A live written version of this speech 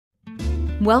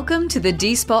Welcome to the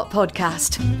D-Spot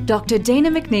podcast. Dr. Dana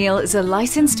McNeil is a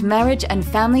licensed marriage and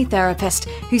family therapist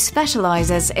who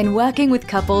specializes in working with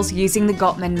couples using the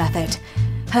Gottman method.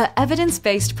 Her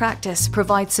evidence-based practice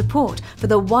provides support for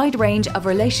the wide range of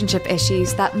relationship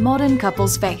issues that modern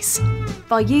couples face.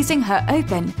 By using her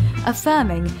open,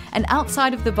 affirming, and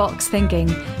outside-of-the-box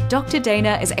thinking, Dr.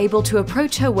 Dana is able to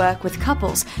approach her work with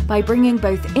couples by bringing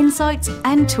both insights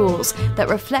and tools that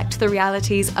reflect the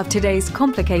realities of today's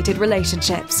complicated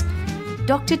relationships.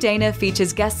 Dr. Dana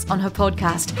features guests on her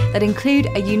podcast that include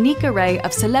a unique array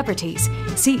of celebrities,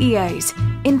 CEOs,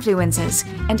 influencers,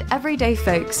 and everyday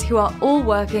folks who are all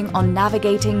working on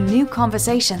navigating new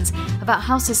conversations about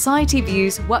how society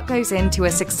views what goes into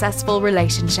a successful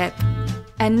relationship.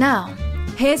 And now,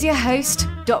 here's your host,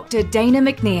 Dr. Dana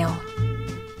McNeil.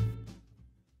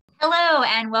 Hello,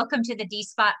 and welcome to the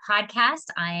D-Spot podcast.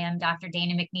 I am Dr.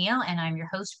 Dana McNeil, and I'm your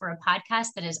host for a podcast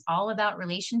that is all about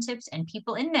relationships and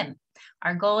people in them.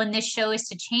 Our goal in this show is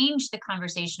to change the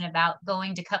conversation about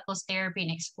going to couples therapy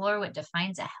and explore what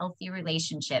defines a healthy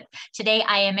relationship. Today,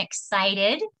 I am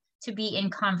excited to be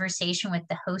in conversation with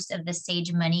the host of the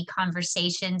Sage Money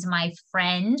Conversations, my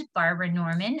friend, Barbara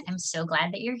Norman. I'm so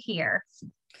glad that you're here.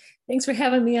 Thanks for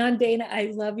having me on, Dana.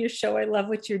 I love your show. I love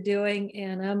what you're doing.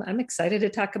 And I'm excited to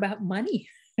talk about money.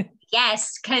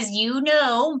 Yes, because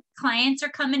clients are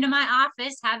coming to my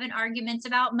office having arguments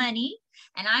about money,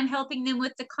 and I'm helping them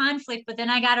with the conflict, but then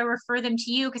I got to refer them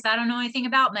to you because I don't know anything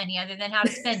about money other than how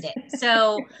to spend it.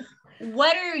 So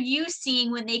what are you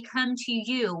seeing when they come to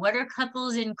you? What are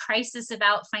couples in crisis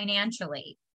about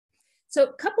financially? So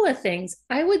a couple of things.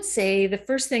 I would say the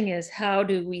first thing is, how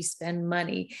do we spend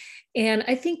money? And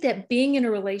I think that being in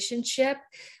a relationship,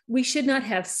 we should not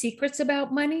have secrets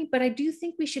about money, but I do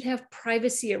think we should have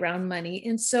privacy around money.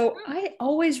 And so I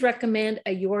always recommend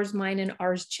a yours, mine, and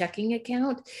ours checking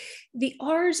account. The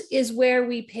ours is where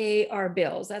we pay our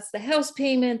bills. That's the house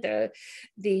payment,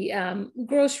 the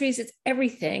groceries, it's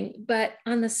everything. But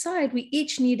on the side, we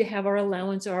each need to have our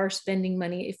allowance or our spending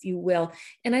money, if you will.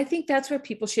 And I think that's where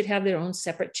people should have their own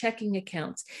separate checking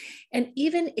accounts. And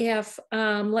even if,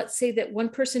 let's say that one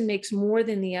person makes more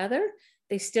than the other,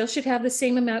 they still should have the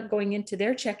same amount going into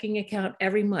their checking account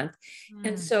every month.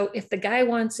 And so if the guy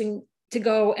wants to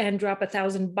go and drop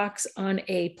 $1,000 on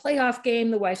a playoff game,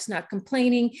 the wife's not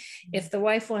complaining. If the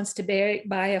wife wants to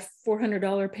buy a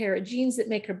 $400 pair of jeans that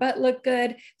make her butt look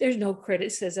good, there's no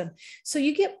criticism. So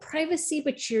you get privacy,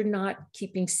 but you're not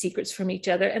keeping secrets from each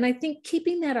other. And I think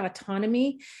keeping that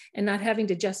autonomy and not having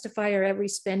to justify our every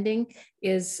spending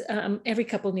is, every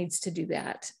couple needs to do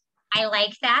that. I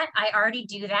like that. I already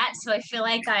do that. So I feel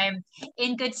like I'm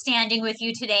in good standing with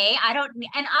you today. And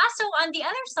also on the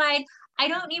other side, I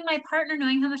don't need my partner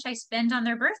knowing how much I spend on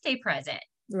their birthday present.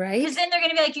 Right. Because then they're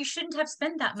going to be like, you shouldn't have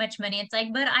spent that much money. It's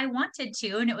like, but I wanted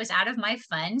to, and it was out of my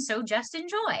fun. So just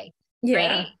enjoy. Yeah.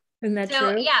 Right? Isn't that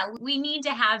so, true? Yeah, we need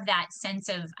to have that sense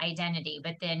of identity,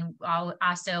 but then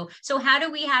also, so how do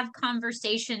we have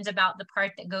conversations about the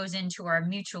part that goes into our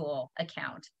mutual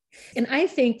account? And I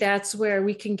think that's where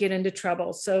we can get into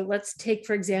trouble. So let's take,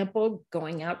 for example,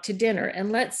 going out to dinner.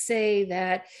 And let's say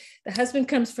that the husband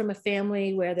comes from a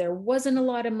family where there wasn't a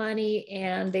lot of money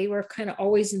and they were kind of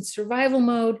always in survival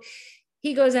mode.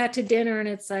 He goes out to dinner and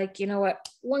it's like, you know what,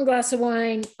 one glass of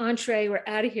wine, entree, we're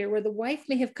out of here. Where the wife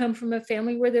may have come from a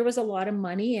family where there was a lot of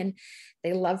money and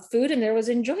they loved food and there was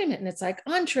enjoyment. And it's like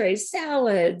entrees,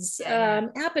 salads,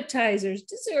 appetizers,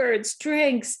 desserts,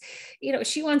 drinks.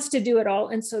 She wants to do it all.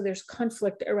 And so there's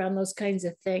conflict around those kinds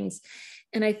of things.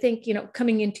 And I think,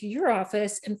 coming into your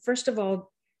office, and first of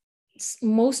all,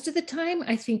 most of the time,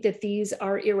 I think that these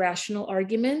are irrational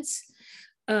arguments.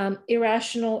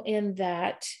 Irrational in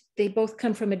that they both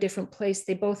come from a different place.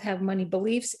 They both have money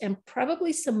beliefs and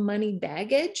probably some money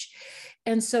baggage.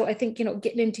 And so I think,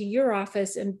 getting into your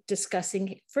office and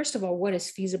discussing, first of all, what is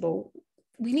feasible.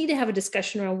 We need to have a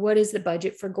discussion around what is the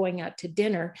budget for going out to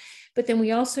dinner. But then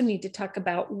we also need to talk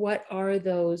about what's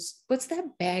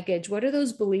that baggage? What are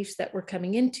those beliefs that we're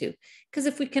coming into? Because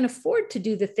if we can afford to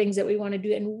do the things that we want to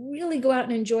do and really go out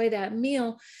and enjoy that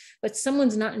meal, but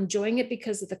someone's not enjoying it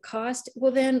because of the cost,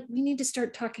 well, then we need to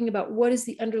start talking about what is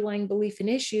the underlying belief and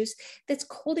issues that's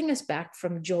holding us back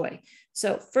from joy.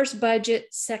 So first budget,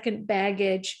 second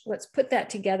baggage, let's put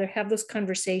that together, have those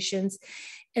conversations.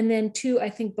 And then two, I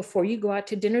think before you go out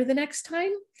to dinner the next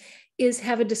time is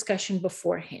have a discussion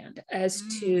beforehand as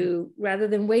to, rather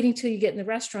than waiting till you get in the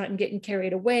restaurant and getting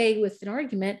carried away with an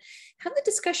argument, have the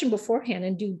discussion beforehand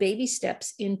and do baby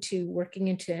steps into working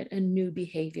into a new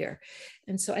behavior.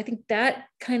 And so I think that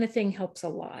kind of thing helps a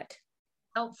lot.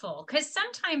 helpful, because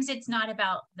sometimes it's not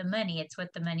about the money, it's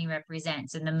what the money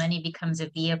represents. And the money becomes a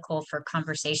vehicle for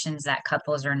conversations that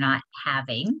couples are not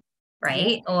having,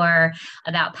 right? Yeah. Or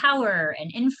about power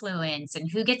and influence and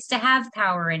who gets to have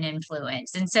power and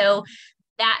influence. And so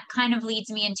that kind of leads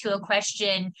me into a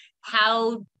question.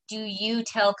 How do you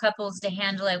tell couples to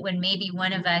handle it when maybe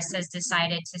one of us has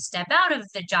decided to step out of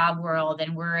the job world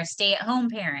and we're a stay-at-home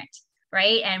parent,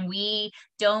 right? And we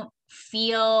don't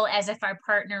feel as if our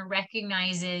partner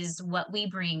recognizes what we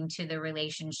bring to the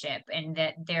relationship, and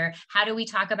that how do we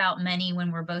talk about money when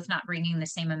we're both not bringing the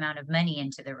same amount of money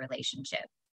into the relationship?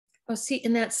 Oh, see,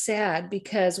 and that's sad,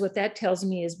 because what that tells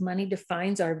me is money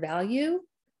defines our value.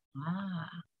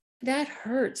 That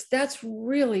hurts. That's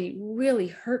really, really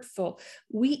hurtful.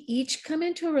 We each come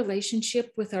into a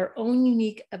relationship with our own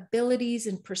unique abilities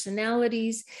and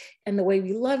personalities, and the way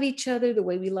we love each other, the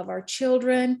way we love our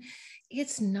children.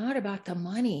 It's not about the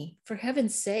money, for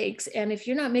heaven's sakes. And if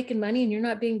you're not making money and you're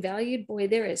not being valued, boy,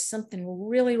 there is something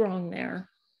really wrong there.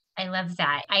 I love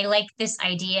that. I like this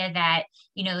idea that,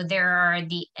 there are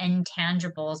the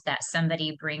intangibles that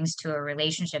somebody brings to a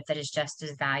relationship that is just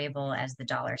as valuable as the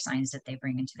dollar signs that they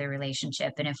bring into the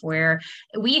relationship. And if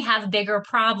we have bigger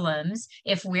problems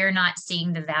if we're not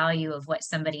seeing the value of what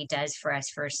somebody does for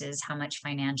us versus how much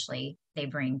financially they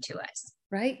bring to us.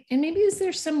 Right. And maybe is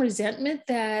there some resentment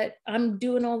that I'm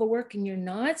doing all the work and you're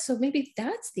not? So maybe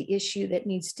that's the issue that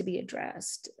needs to be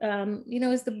addressed.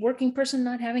 Is the working person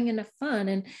not having enough fun?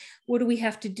 And what do we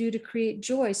have to do to create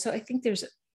joy? So I think there's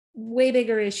way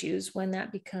bigger issues when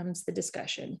that becomes the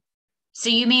discussion. So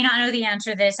you may not know the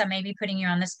answer to this. I may be putting you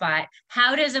on the spot.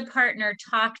 How does a partner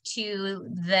talk to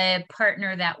the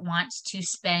partner that wants to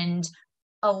spend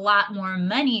a lot more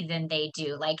money than they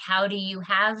do? Like, how do you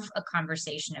have a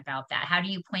conversation about that? How do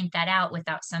you point that out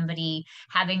without somebody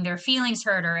having their feelings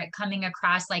hurt, or it coming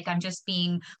across like I'm just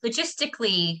being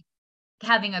logistically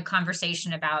having a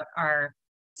conversation about our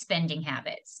spending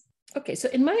habits? Okay, so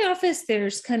in my office,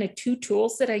 there's kind of two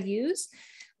tools that I use.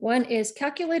 One is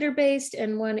calculator based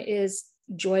and one is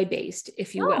joy based,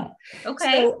 if you will.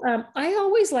 Okay. So I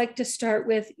always like to start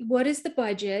with what is the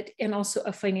budget and also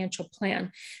a financial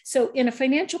plan. So in a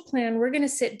financial plan, we're going to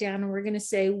sit down and we're going to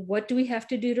say, what do we have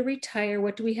to do to retire?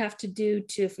 What do we have to do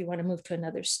to, if we want to move to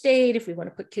another state, if we want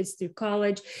to put kids through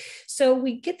college? So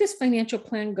we get this financial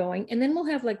plan going, and then we'll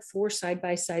have like 4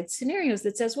 side-by-side scenarios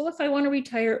that says, well, if I want to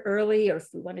retire early, or if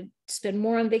we want to spend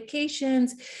more on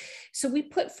vacations. So we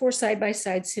put 4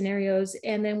 side-by-side scenarios,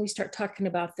 and then we start talking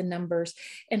about the numbers,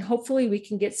 and hopefully we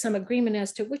can get some agreement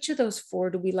as to which of those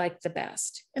 4 do we like the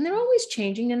best. And they're always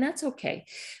changing, and that's okay.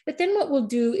 But then what we'll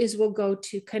do is we'll go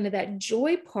to kind of that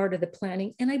joy part of the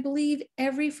planning. And I believe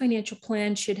every financial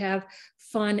plan should have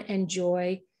fun and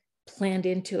joy planned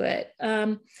into it.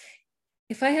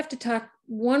 If I have to talk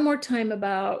one more time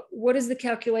about what is the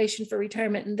calculation for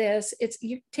retirement in this, it's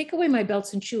you take away my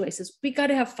belts and shoelaces. We got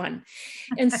to have fun.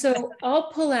 And so I'll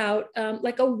pull out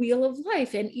like a wheel of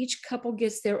life, and each couple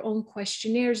gets their own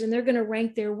questionnaires, and they're going to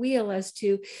rank their wheel as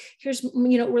to here's,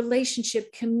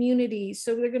 relationship, community.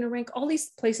 So they're going to rank all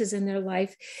these places in their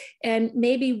life, and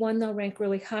maybe one they'll rank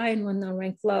really high and one they'll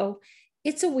rank low.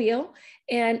 It's a wheel.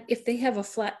 And if they have a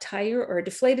flat tire or a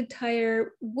deflated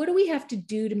tire, what do we have to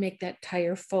do to make that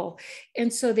tire full?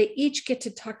 And so they each get to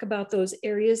talk about those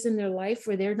areas in their life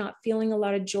where they're not feeling a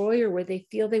lot of joy, or where they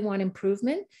feel they want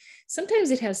improvement. Sometimes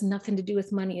it has nothing to do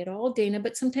with money at all, Dana,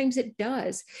 but sometimes it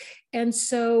does. And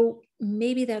so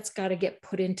maybe that's got to get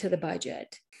put into the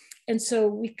budget. And so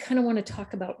we kind of want to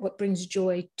talk about what brings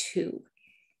joy too.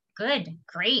 Good.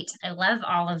 Great. I love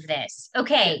all of this.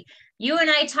 Okay. You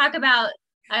and I talk about,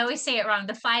 I always say it wrong,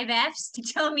 the 5 F's.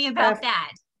 Tell me about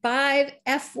that. 5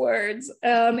 F words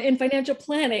in financial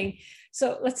planning.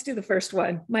 So let's do the first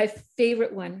one. My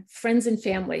favorite one, friends and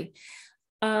family.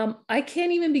 I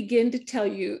can't even begin to tell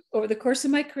you over the course of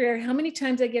my career how many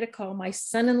times I get a call. My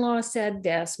son-in-law said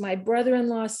this, my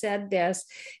brother-in-law said this,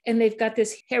 and they've got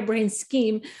this harebrained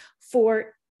scheme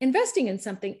for investing in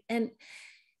something. And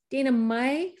Dana,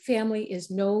 my family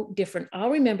is no different.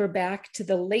 I'll remember back to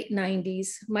the late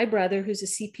 90s, my brother, who's a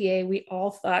CPA, we all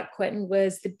thought Quentin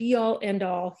was the be all end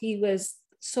all. He was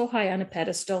so high on a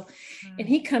pedestal. And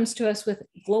he comes to us with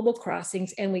Global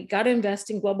Crossings, and we got to invest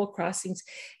in Global Crossings.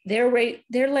 They're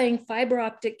laying fiber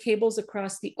optic cables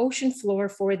across the ocean floor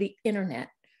for the internet.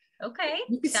 Okay.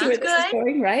 You can see where this is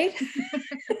going, right?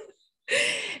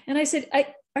 And I said,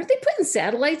 aren't they putting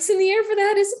satellites in the air for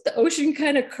that? Isn't the ocean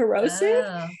kind of corrosive?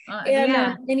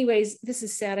 Anyways, this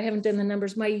is sad. I haven't done the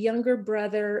numbers. My younger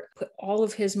brother put all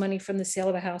of his money from the sale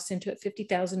of a house into it,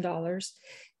 $50,000.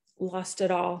 lost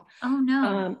it all. Oh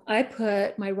no. I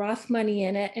put my Roth money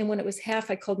in it. And when it was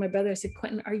half, I called my brother. I said,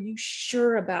 Quentin, are you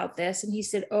sure about this? And he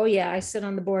said, oh yeah, I sit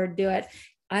on the board, do it.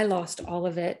 I lost all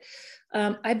of it.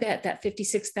 I bet that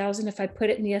 56,000, if I put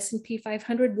it in the S&P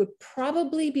 500, would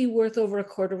probably be worth over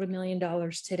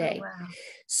 $250,000 today. Oh, wow.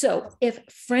 So if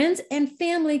friends and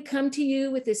family come to you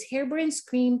with this harebrained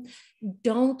scheme,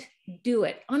 don't do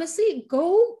it. Honestly,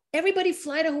 go, everybody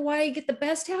fly to Hawaii, get the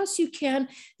best house you can.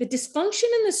 The dysfunction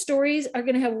and the stories are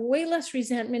going to have way less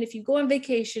resentment if you go on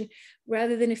vacation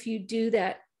rather than if you do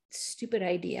that stupid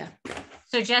idea.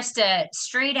 So just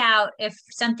straight out, if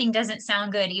something doesn't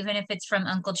sound good, even if it's from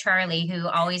Uncle Charlie, who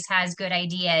always has good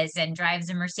ideas and drives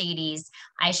a Mercedes,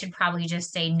 I should probably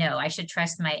just say no. I should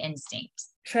trust my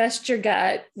instincts. Trust your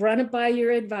gut, run it by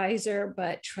your advisor,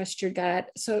 but trust your gut.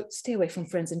 So stay away from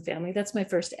friends and family. That's my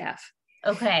first F.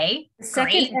 Okay, The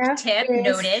second great F tip, is,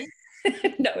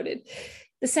 noted. noted.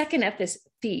 The second F is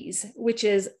fees, which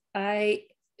is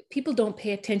people don't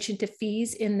pay attention to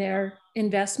fees in their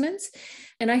investments.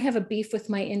 And I have a beef with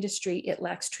my industry. It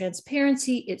lacks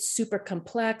transparency. It's super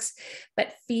complex,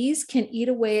 but fees can eat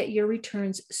away at your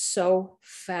returns so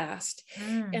fast.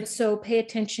 And so pay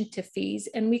attention to fees.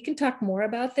 And we can talk more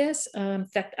about this. In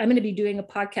fact, I'm going to be doing a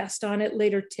podcast on it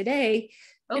later today.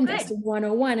 Investing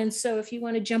 101. And so if you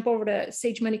want to jump over to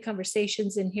Sage Money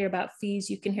Conversations and hear about fees,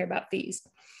 you can hear about fees.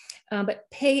 But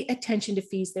pay attention to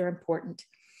fees. They're important.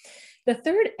 The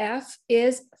third F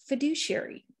is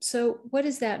fiduciary. So what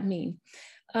does that mean?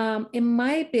 In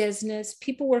my business,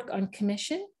 people work on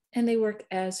commission and they work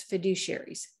as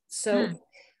fiduciaries. So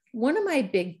one of my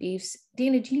big beefs,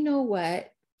 Dana, do you know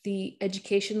what the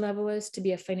education level is to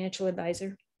be a financial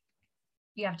advisor?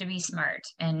 You have to be smart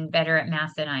and better at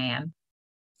math than I am.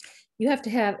 You have to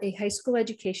have a high school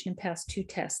education and pass 2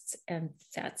 tests, and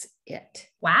that's it.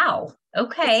 Wow.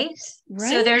 Okay. Right?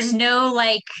 So there's no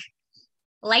like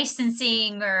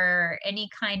licensing or any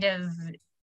kind of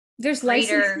there's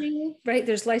licensing, right?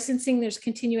 There's licensing, there's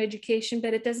continuing education,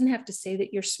 but it doesn't have to say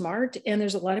that you're smart. And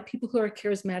there's a lot of people who are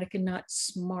charismatic and not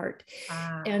smart.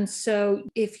 And so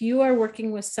if you are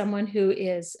working with someone who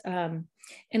is an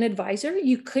advisor,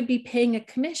 you could be paying a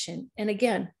commission. And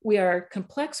again, we are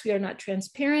complex, we are not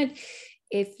transparent.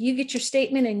 If you get your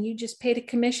statement and you just paid a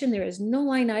commission, there is no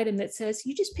line item that says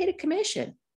you just paid a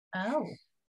commission. Oh.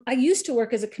 I used to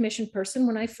work as a commission person.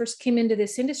 When I first came into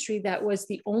this industry, that was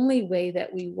the only way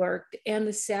that we worked. And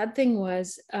the sad thing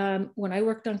was when I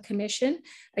worked on commission,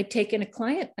 I'd take in a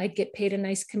client, I'd get paid a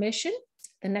nice commission.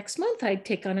 The next month, I'd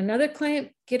take on another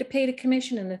client, get paid a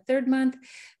commission in the third month,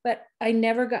 but I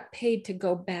never got paid to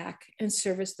go back and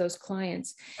service those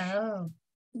clients. Oh.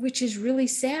 Which is really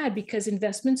sad because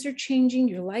investments are changing,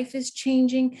 your life is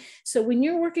changing. So when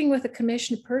you're working with a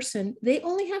commissioned person, they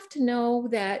only have to know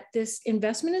that this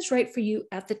investment is right for you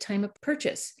at the time of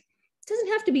purchase. It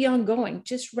doesn't have to be ongoing,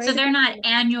 just right. So they're not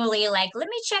annually like, let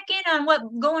me check in on what's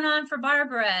going on for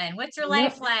Barbara and what's her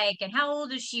life like and how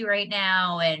old is she right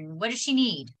now and what does she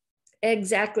need?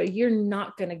 Exactly. You're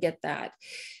not going to get that.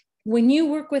 When you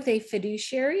work with a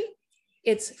fiduciary,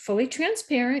 it's fully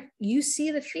transparent. You see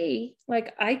the fee.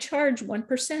 Like I charge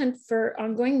 1% for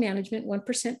ongoing management,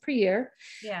 1% per year.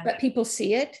 Yeah. But people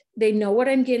see it. They know what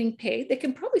I'm getting paid. They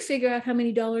can probably figure out how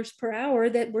many dollars per hour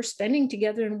that we're spending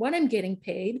together and what I'm getting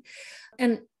paid.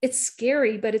 And it's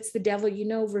scary, but it's the devil you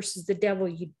know versus the devil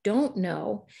you don't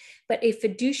know. But a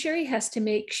fiduciary has to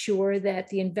make sure that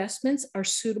the investments are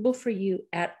suitable for you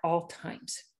at all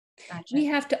times. Gotcha. We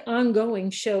have to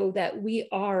ongoing show that we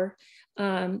are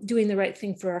doing the right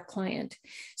thing for our client.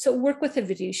 So work with a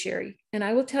fiduciary. And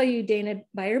I will tell you, Dana,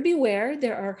 buyer beware.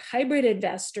 There are hybrid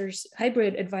advisors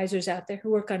out there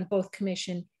who work on both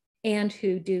commission and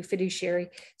who do fiduciary.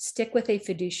 Stick with a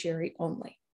fiduciary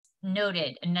only.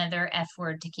 Noted. Another F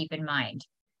word to keep in mind.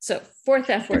 So fourth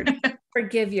F word,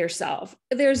 forgive yourself.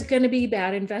 There's going to be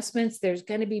bad investments. There's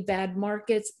going to be bad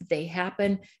markets. They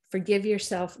happen. Forgive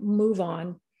yourself, move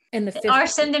on. And or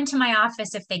send them to my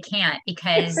office if they can't,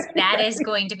 because that is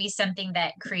going to be something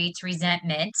that creates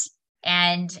resentment,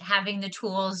 and having the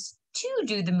tools to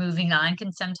do the moving on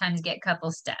can sometimes get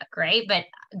couples stuck, right? But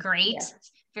great,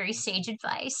 very sage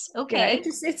advice. Okay.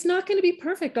 Yeah, it's not going to be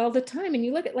perfect all the time. And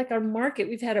you look at like our market,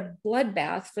 we've had a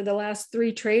bloodbath for the last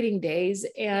 3 trading days,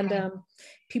 and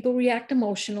people react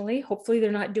emotionally. Hopefully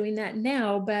they're not doing that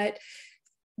now, but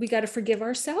we got to forgive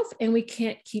ourselves, and we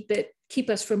can't keep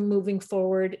us from moving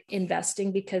forward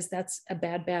investing, because that's a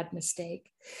bad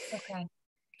mistake. Okay.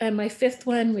 And my fifth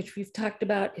one, which we've talked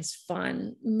about, is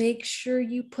fun. Make sure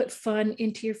you put fun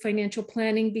into your financial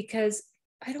planning, because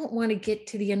I don't want to get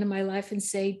to the end of my life and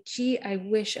say, gee, I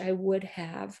wish I would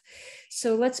have.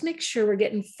 So let's make sure we're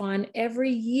getting fun every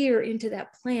year into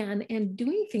that plan and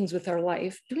doing things with our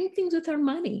life, doing things with our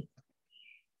money.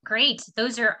 Great.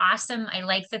 Those are awesome. I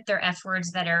like that they're F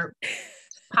words that are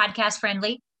podcast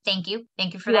friendly. Thank you.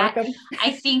 Thank you for You're that. welcome.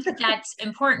 I think that's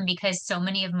important because so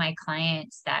many of my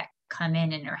clients that come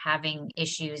in and are having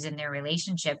issues in their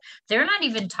relationship, they're not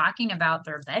even talking about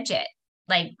their budget.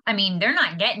 Like, I mean, they're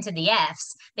not getting to the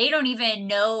F's. They don't even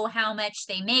know how much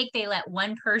they make. They let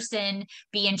one person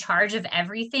be in charge of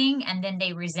everything, and then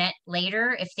they resent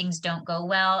later if things don't go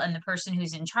well. And the person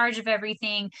who's in charge of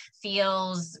everything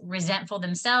feels resentful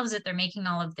themselves that they're making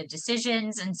all of the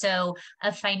decisions. And so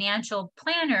a financial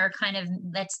planner kind of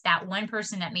lets that one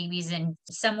person that maybe is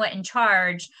somewhat in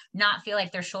charge not feel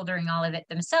like they're shouldering all of it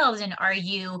themselves. And are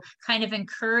you kind of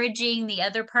encouraging the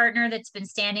other partner that's been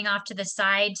standing off to the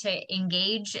side to engage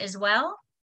as well?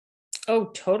 Oh,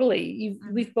 totally.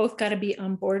 We've both got to be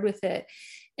on board with it.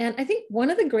 And I think one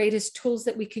of the greatest tools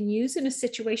that we can use in a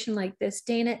situation like this,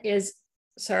 Dana, is,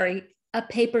 a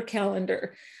paper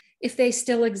calendar, if they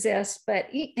still exist. But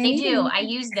they do. I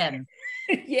use them.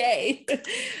 Yay.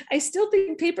 I still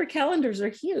think paper calendars are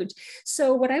huge.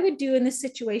 So what I would do in this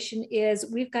situation is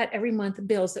we've got every month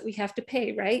bills that we have to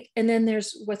pay, right? And then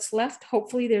there's what's left.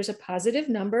 Hopefully there's a positive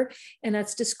number, and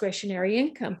that's discretionary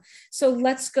income. So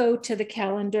let's go to the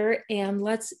calendar and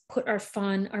let's put our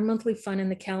monthly fun in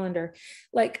the calendar.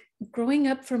 Like growing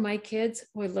up for my kids,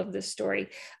 I love this story.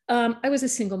 I was a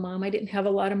single mom. I didn't have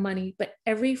a lot of money, but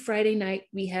every Friday night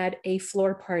we had a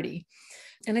floor party.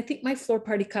 And I think my floor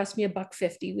party cost me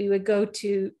 $1.50. We would go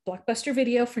to Blockbuster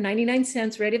Video for 99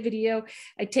 cents, rent a video.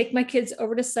 I'd take my kids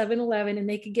over to 7-Eleven and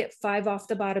they could get 5 off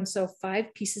the bottom. So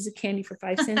 5 pieces of candy for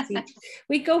 5 cents each.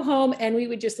 We'd go home and we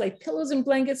would just lay pillows and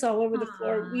blankets all over the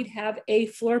floor. We'd have a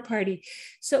floor party.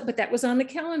 So, but that was on the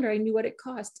calendar. I knew what it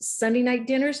cost. Sunday night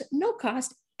dinners, no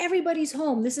cost. Everybody's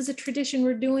home. This is a tradition.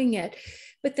 We're doing it.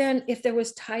 But then if there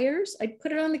was tires, I'd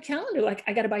put it on the calendar. Like,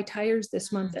 I got to buy tires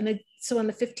this month. And so on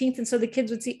the 15th, and so the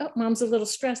kids would see, oh, mom's a little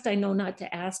stressed. I know not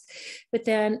to ask. But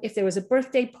then if there was a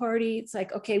birthday party, it's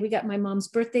like, okay, we got my mom's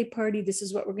birthday party. This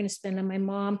is what we're going to spend on my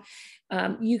mom.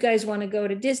 You guys want to go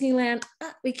to Disneyland?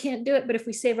 We can't do it. But if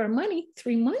we save our money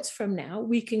 3 months from now,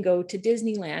 we can go to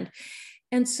Disneyland.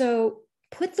 And so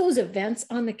put those events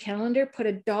on the calendar, put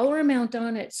a dollar amount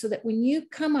on it so that when you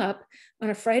come up on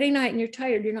a Friday night and you're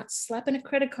tired, you're not slapping a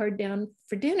credit card down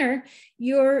for dinner.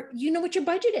 You know what your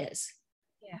budget is.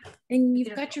 Yeah. And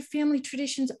you've got your family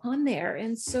traditions on there.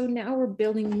 And so now we're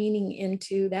building meaning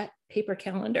into that paper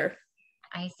calendar.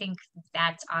 I think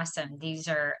that's awesome. These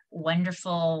are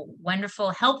wonderful,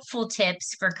 wonderful, helpful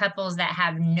tips for couples that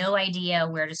have no idea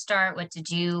where to start, what to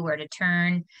do, where to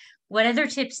turn. What other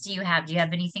tips do you have? Do you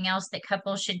have anything else that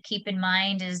couples should keep in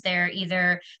mind as they're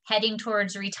either heading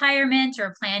towards retirement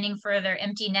or planning for their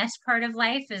empty nest part of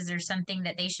life? Is there something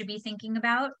that they should be thinking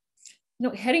about?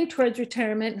 No, heading towards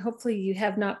retirement, hopefully you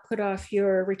have not put off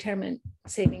your retirement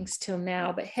savings till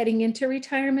now, but heading into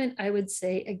retirement, I would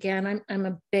say, again, I'm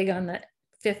a big on that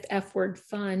 5th F word,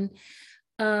 fun.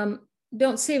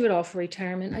 Don't save it all for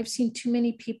retirement. I've seen too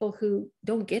many people who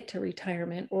don't get to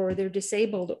retirement, or they're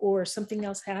disabled, or something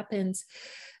else happens.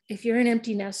 If you're an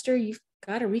empty nester, you've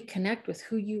got to reconnect with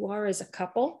who you are as a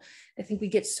couple. I think we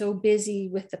get so busy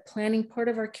with the planning part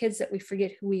of our kids that we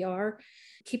forget who we are.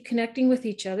 Keep connecting with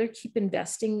each other, keep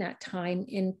investing that time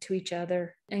into each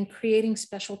other, and creating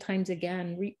special times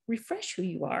again. Refresh who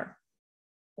you are.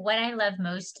 What I love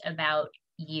most about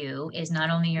you is not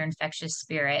only your infectious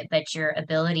spirit, but your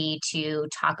ability to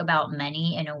talk about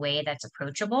money in a way that's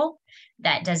approachable,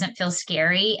 that doesn't feel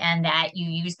scary, and that you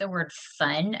use the word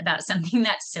fun about something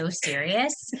that's so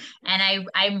serious. And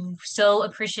I'm so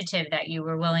appreciative that you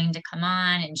were willing to come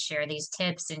on and share these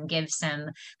tips and give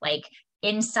some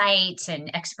insight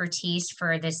and expertise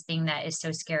for this thing that is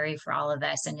so scary for all of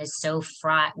us and is so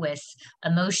fraught with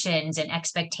emotions and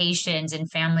expectations and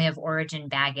family of origin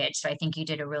baggage. So I think you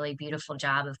did a really beautiful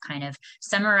job of kind of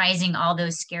summarizing all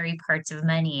those scary parts of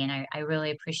money. And I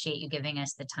really appreciate you giving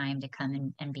us the time to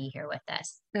come and be here with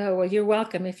us. Oh, well, you're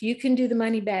welcome. If you can do the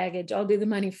money baggage, I'll do the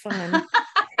money fun.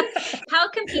 How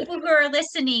can people who are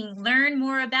listening learn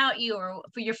more about you, or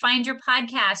find your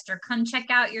podcast, or come check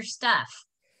out your stuff?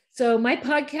 So my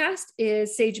podcast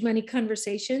is Sage Money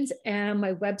Conversations, and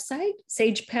my website,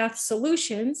 Sage Path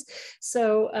Solutions.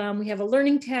 So we have a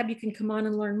learning tab. You can come on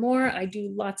and learn more. I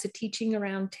do lots of teaching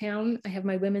around town. I have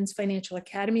my Women's Financial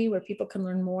Academy where people can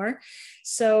learn more.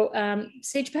 So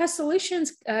Sage Path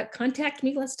Solutions, contact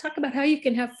me. Let's talk about how you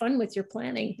can have fun with your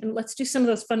planning, and let's do some of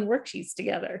those fun worksheets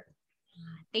together.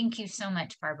 Thank you so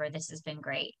much, Barbara. This has been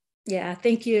great. Yeah,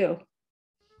 thank you.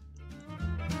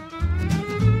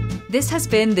 This has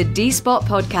been the D-Spot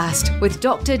Podcast with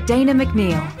Dr. Dana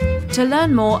McNeil. To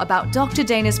learn more about Dr.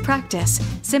 Dana's practice,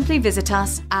 simply visit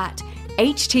us at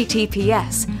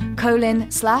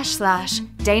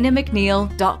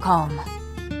https://danamcneil.com.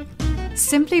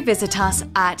 Simply visit us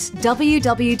at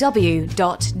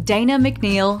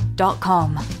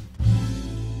www.danamcneil.com.